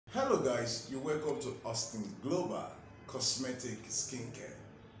Hello guys, you're welcome to Austin Global Cosmetic Skincare.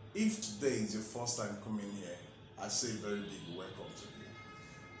 If today is your first time coming here, I say very big welcome to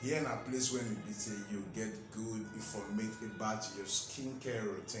you. Here in a place where you get good information about your skincare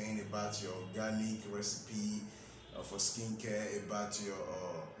routine, about your organic recipe for skincare, about your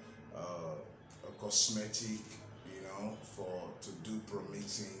cosmetic, to do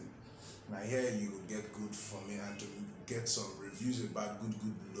promixing. Now here you will get good from me and to get some reviews about good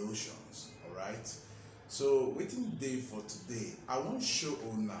lotions. All right. So waiting day for today, I want to show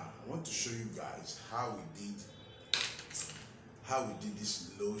you guys how we did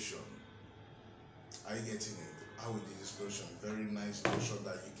this lotion. Are you getting it? How we did this lotion? Very nice lotion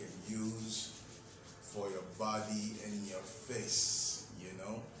that you can use for your body and your face.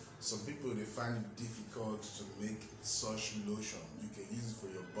 Some people, they find it difficult to make such lotion. You can use it for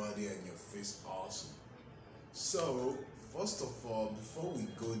your body and your face also. So first of all, before we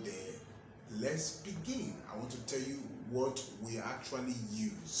go there, let's begin. I want to tell you what we actually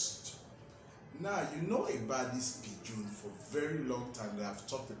used. Now, you know about this Eujane for a very long time that I've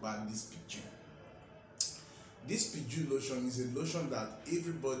talked about this Eujane. This Eujane lotion is a lotion that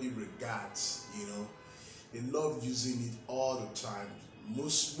everybody regards, they love using it all the time.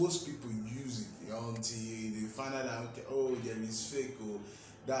 Most people use it until they find out that, okay, oh, there is fake, or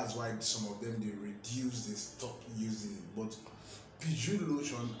that's why some of them, they reduce, they stop using it. But Eujane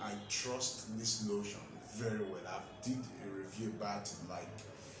lotion, I trust this lotion very well. I did a review about it like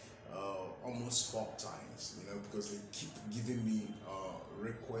almost 4 times, because they keep giving me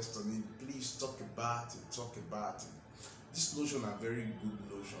requests on it. Please talk about it. This lotion are very good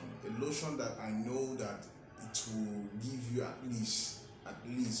lotion. A lotion that I know that it will give you at least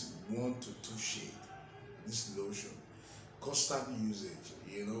 1 to 2 shades. This lotion, constant usage.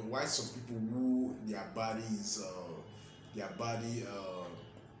 Why some people who their body is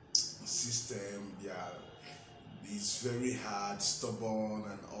system, is very hard, stubborn,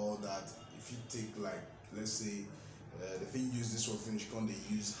 and all that. If you take, like, let's say, if you use this one finish,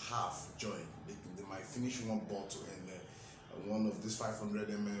 they use half join. They might finish 1 bottle and one of this 500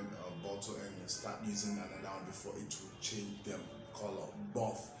 ml bottle and start using another one before it will change them color.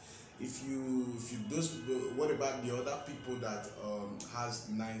 Buff. If those people, what about the other people that has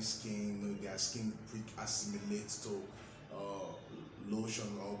nice skin, their skin quick assimilates to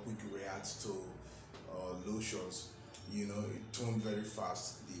lotion or quick reacts to lotions, it turns very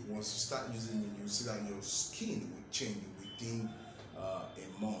fast. Once you start using it, you see that your skin will change within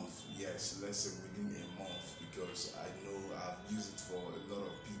a month. Yes, let's say within a month, because I know I've used it for a lot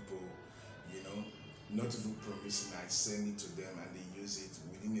of people, not even promising. I send it to them and they use it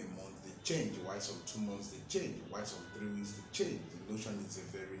within a month. They change. Why some 2 months they change? Why some 3 weeks they change? The lotion is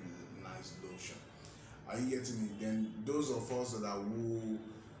a very nice lotion. Are you getting it? Then those of us that are who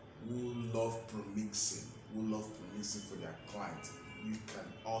love promixing, for their client, you can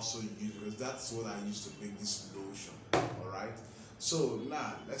also use, because that's what I used to make this lotion. All right. So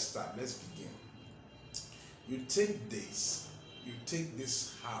now let's start. Let's begin. You take this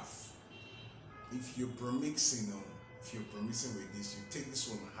half. If you're promixing with this, you take this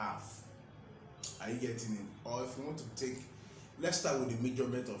one half. Are you getting it? Or if you want to take, let's start with the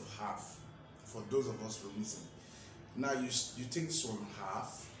measurement of half for those of us promixing. Now you take this one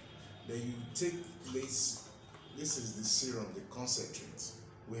half, then you take this. This is the serum, the concentrate.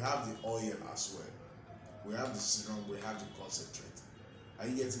 We have the oil as well. We have the serum, we have the concentrate. Are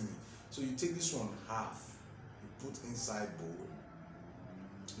you getting it? So you take this one half, you put inside bowl.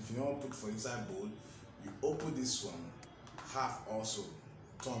 If you don't put for inside bowl, you open this one half also,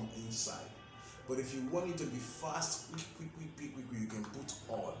 turn inside. But if you want it to be fast, quick, you can put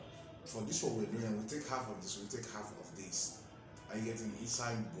all. For this one we're doing, we take half of this, we take half of this. Are you getting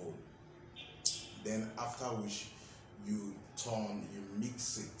inside bowl? Then after which you turn, you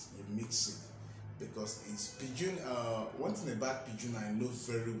mix it, because it's Eujane. One thing about Eujane I know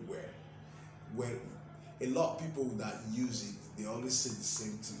very well. Well, a lot of people that use it, they always say the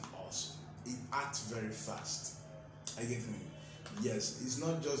same thing also. It acts very fast. Are you getting it? Yes, it's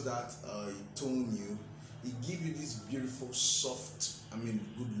not just that it tone you, it gives you this beautiful, soft,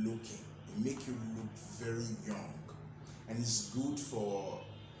 good looking. It make you look very young. And it's good for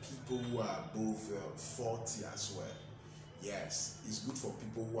people who are above 40 as well. Yes, it's good for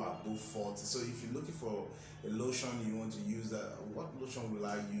people who are above 40. So if you're looking for a lotion, you want to use that, what lotion will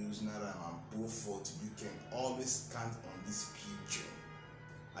I use now that I'm above 40? You can always count on this Eujane.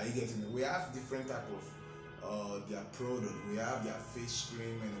 Are you getting it? We have different type of their product. We have their face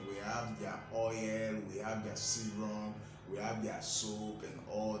cream, and we have their oil, we have their serum, we have their soap and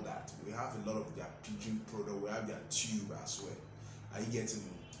all that. We have a lot of their Eujane product. We have their tube as well. Are you getting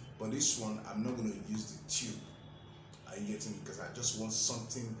it? But this one, I'm not going to use the tube. Are you getting it? Because I just want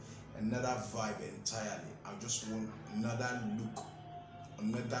something, another vibe entirely. I just want another look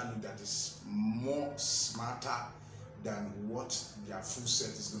that is more smarter than what their full set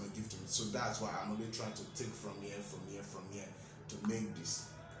is going to give to me. So that's why I'm only trying to take from here to make this.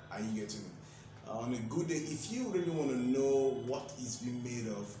 Are you getting it? On a good day, if you really want to know what it's being made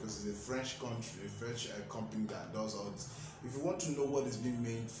of, because it's a French country, a French company that does all this. If you want to know what it's being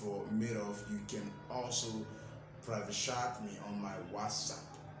made of, you can also private chat me on my WhatsApp.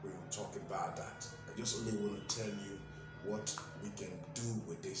 We will talk about that. I just only want to tell you what we can do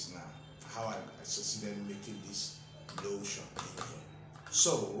with this now. How I succeeded in making this lotion in here.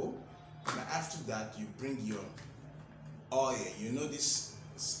 So now after that, you bring your oil. You know this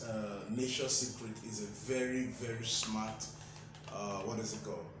Nature Secret is a very smart what is it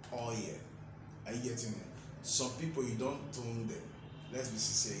called, oil. Are you getting it? Some people, you don't tone them. Let's be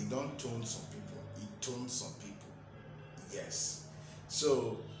sincere, you don't tone some people, you tone some people. Yes.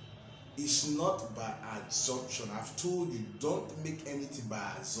 So it's not by assumption. I've told you, don't make anything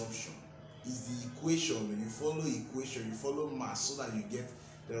by assumption. It's the equation. You follow equation, you follow math so that you get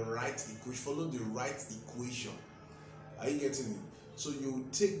the right equation. Follow the right equation. Are you getting it? So you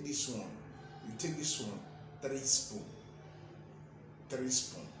take this one, 3 spoon,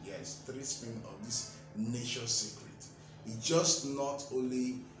 yes, 3 spoon of this Nature Secret. It's just not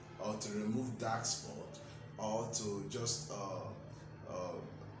only to remove dark spot or to just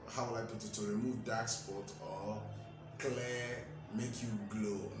how will I put it, to remove dark spot or clear, make you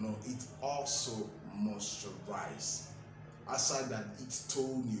glow. No, it also moisturize. Aside that, it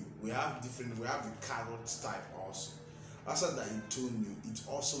tone you. We have the carrot type also. Aside that, it tone you, it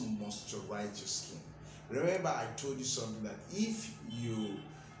also moisturize your skin. Remember, I told you something, that if you're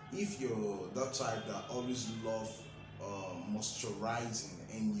that type that always love moisturizing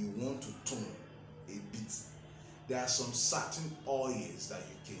and you want to tone a bit, there are some certain oils that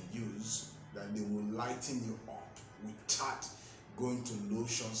you can use that they will lighten you up without going to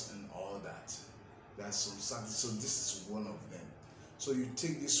lotions and all that. There are some certain, so this is one of them. So you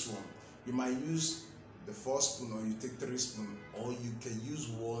take this one, you might use the 4 spoon, or you take 3 spoon, or you can use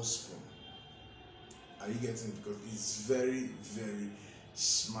 1 spoon. Are you getting it? Because it's very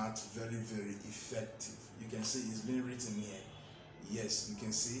smart, very effective. You can see it's been written here. Yes, you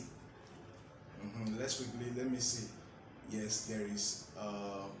can see. Let's quickly, let me see. Yes, there is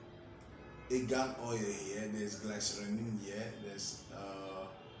Eujane oil here, there's glycerin here, there's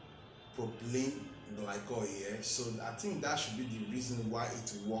propylene glycol here. So I think that should be the reason why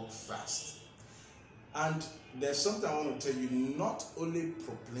it works fast. And there's something I want to tell you. Not only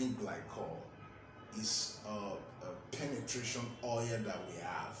propylene glycol is a penetration oil that we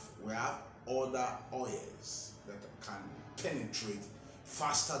have other oils that can penetrate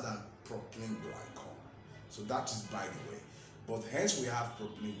faster than propylene glycol. So that is by the way. But hence we have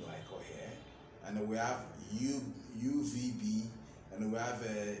propylene glycol here, and then we have UVB, and we have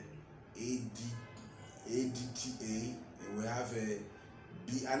ADTA, and we have a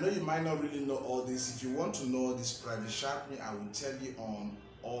B. I know you might not really know all this. If you want to know this, private chat me. I will tell you on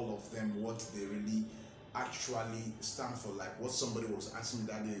all of them what they really actually stand for. Like what somebody was asking me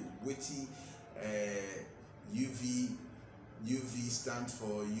that day, witty UV stand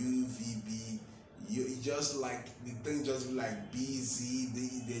for UVB. It just like the thing just like BZ.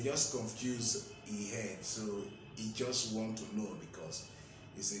 They just confuse a head. So he just want to know because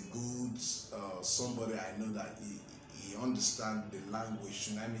it's a good somebody I know that he understand the language.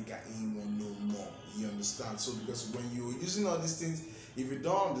 Tsunami ain't want no more. You understand? So because when you're using all these things, if you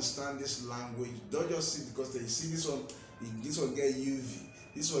don't understand this language, don't just see because they see this one get UV,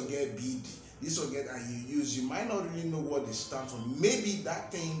 this one get BD, this one get, and you use, you might not really know what they stand for. Maybe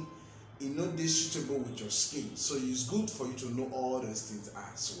that thing is suitable with your skin. So it's good for you to know all those things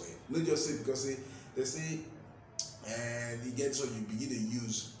as well. Not just say because they say and you get, so you begin to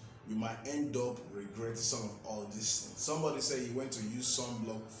use, you might end up regretting some of all these things. Somebody said he went to use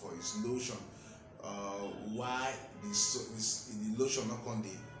sunblock for his lotion. Why the lotion not on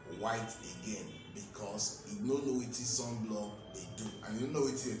the white again? Because you don't know it is sunblock they do, and you don't know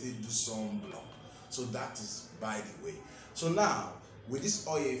it is they do sunblock. So that is by the way. So now with this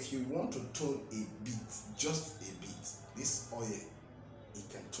oil, if you want to tone a bit, just a bit, this oil it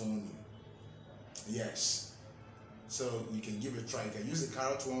can tone you. Yes. So you can give it a try. You can use the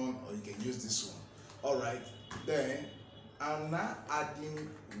carrot one or you can use this one. All right. Then I'm now adding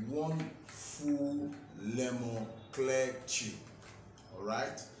 1 full lemon clear tube. All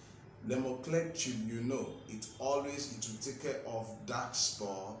right. Lemon clear tube, you know, it will take care of dark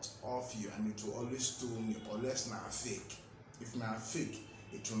spot off you, and it will always tone you, unless not fake. If not fake,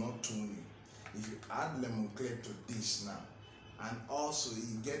 it will not tone you. If you add lemon clear to this now, and also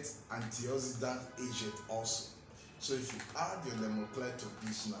you get antioxidant agent also. So if you add your lemon clear to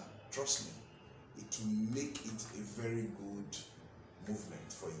this now, trust me, it will make it a very good movement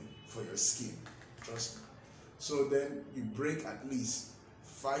for you, for your skin. Trust me. So then you break at least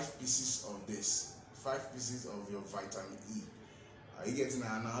 5 pieces of this, 5 pieces of your vitamin E. Are you getting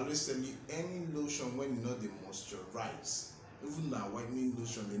that? And I always tell you, any lotion, when you know they moisturize, even now whitening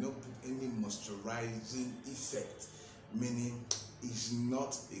lotion, they don't put any moisturizing effect, meaning it's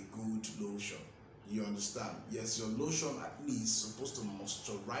not a good lotion. You understand? Yes, your lotion at least supposed to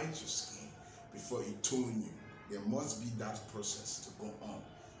moisturize your skin before it tone you. There must be that process to go on.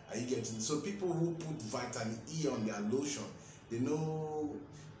 Are you getting? So people who put vitamin E on their lotion, they know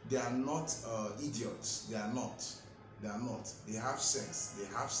they are not idiots. They are not. They are not. They have sense. They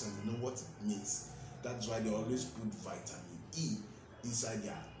have sense. They know what it means. That's why they always put vitamin E inside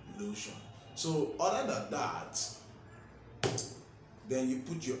their lotion. So other than that, then you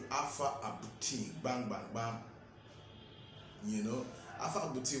put your alpha arbutin, bang bang bang. You know, alpha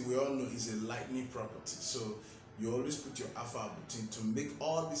arbutin we all know is a lightening property. So you always put your alpha arbutin to make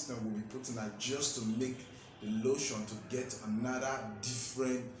all this thing will be put in that just to make the lotion to get another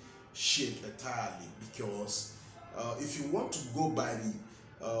different shape entirely. Because if you want to go by the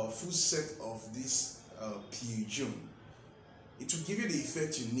full set of this Eujane, it will give you the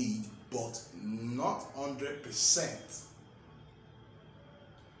effect you need, but not 100%.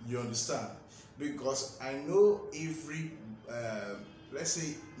 You understand? Because I know every let's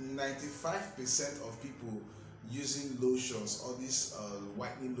say 95% of people using lotions, all these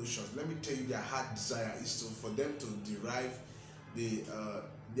whitening lotions, let me tell you, their heart desire is to for them to derive the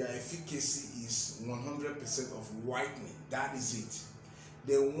their efficacy is 100% of whitening. That is it.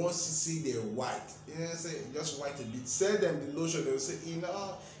 They want to see they're white. You know, say just white a bit. Sell them the lotion, they will say, you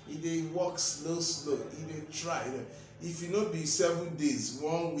know, they work slow. They try. You know, if you know be 7 days,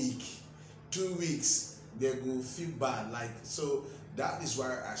 1 week, 2 weeks, they go feel bad. Like so, that is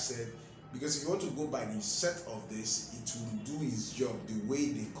why I said, because if you want to go by the set of this, it will do its job the way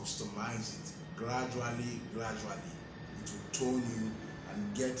they customize it. Gradually, it will tone you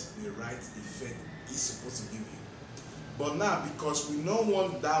and get the right effect it's supposed to give you. But now, because we don't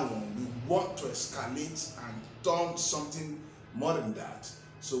want that one, we want to escalate and turn something more than that.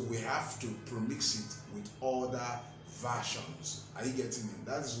 So we have to premix it with other versions. Are you getting it?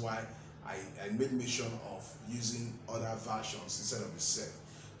 That is why I made mention of using other versions instead of the set.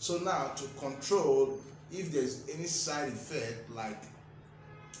 So now to control if there's any side effect, like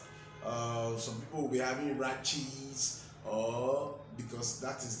some people will be having rashes, or because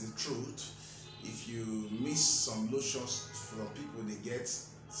that is the truth, if you miss some lotions from people, they get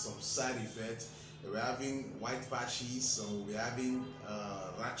some side effect. They were having white patches, some will be having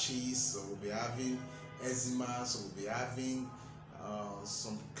rashes, some will be having eczema, some will be having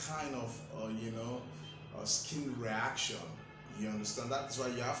some kind of skin reaction. You understand? That's why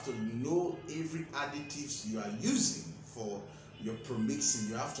you have to know every additives you are using for your premixing.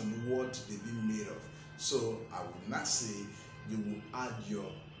 You have to know what they've been made of. So I would not say you will add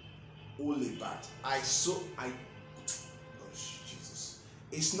your Olebat. Oh Jesus.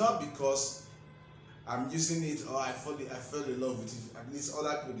 It's not because I'm using it or I fell in love with it. At least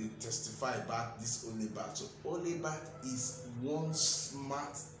other people, they testify about this Olebat. So Olebat is one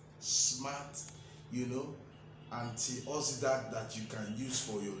smart, antioxidant that you can use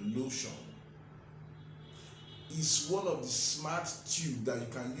for your lotion. It's one of the smart tube that you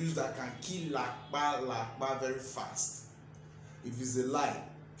can use that can kill lakba very fast. If it's a lie,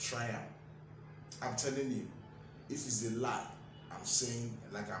 try it. I'm telling you, if it's a lie, I'm saying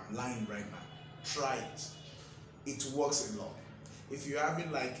like I'm lying right now. Try it. It works a lot. If you're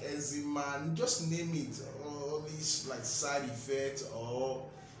having like eczema, just name it, all these like side effects or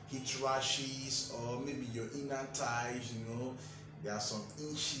heat rashes, or maybe your inner thighs, there are some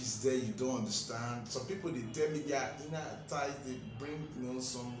inches there you don't understand. Some people, they tell me their inner thighs, they bring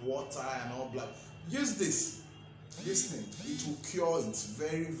some water and all blah. Use this thing, it will cure it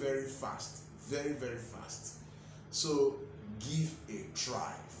very fast, very fast. So give a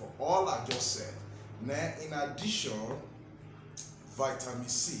try for all I just said. Now in addition, vitamin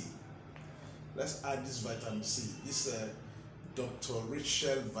C. Let's add this vitamin C. This Dr.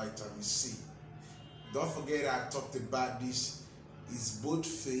 Rachel vitamin C. Don't forget I talked about this. It's both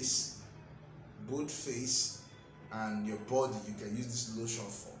face and your body. You can use this lotion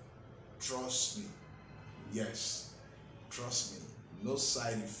for. Trust me. Yes, trust me. No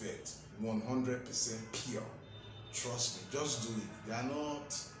side effect. 100% pure. Trust me. Just do it. They are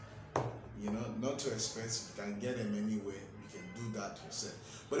not, not too expensive. You can get them anywhere. You can do that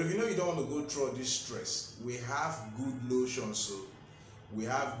yourself. But if you know you don't want to go through all this stress, we have good lotions. So we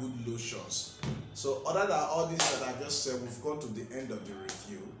have good lotions. So other than all this that I just said, we've got to the end of the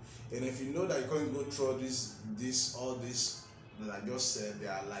review. And if you know that you can't go through all this that I just said, they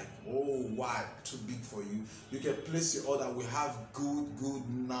are like, oh, why too big for you, you can place your order. We have good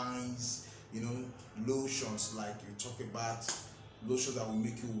nice, you know, lotions. Like you talk about lotion that will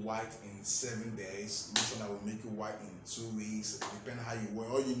make you white in 7 days, lotion that will make you white in 2 weeks, depending how you wear.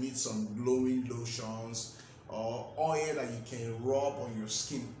 Or you need some glowing lotions, or oil that you can rub on your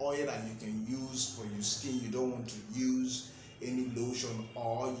skin, oil that you can use for your skin. You don't want to use any lotion,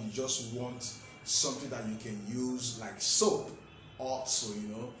 or you just want something that you can use like soap. Also, you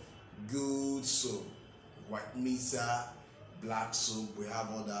know, good soap, white mesa, black soap, we have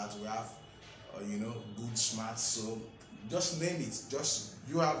all that. We have you know, good smart soap. Just name it. Just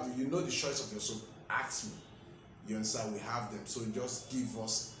you know the choice of your soap. Ask me. You understand? We have them. So just give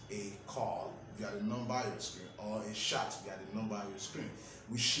us a call via the number on your screen, or a chat via the number on your screen.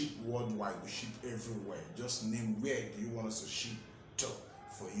 We ship worldwide. We ship everywhere. Just name where do you want us to ship to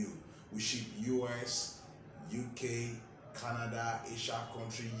for you. We ship US, UK, Canada, Asia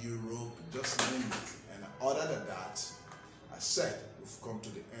country, Europe. Just name it. And other than that, I said we've come to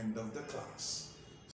the end of the class.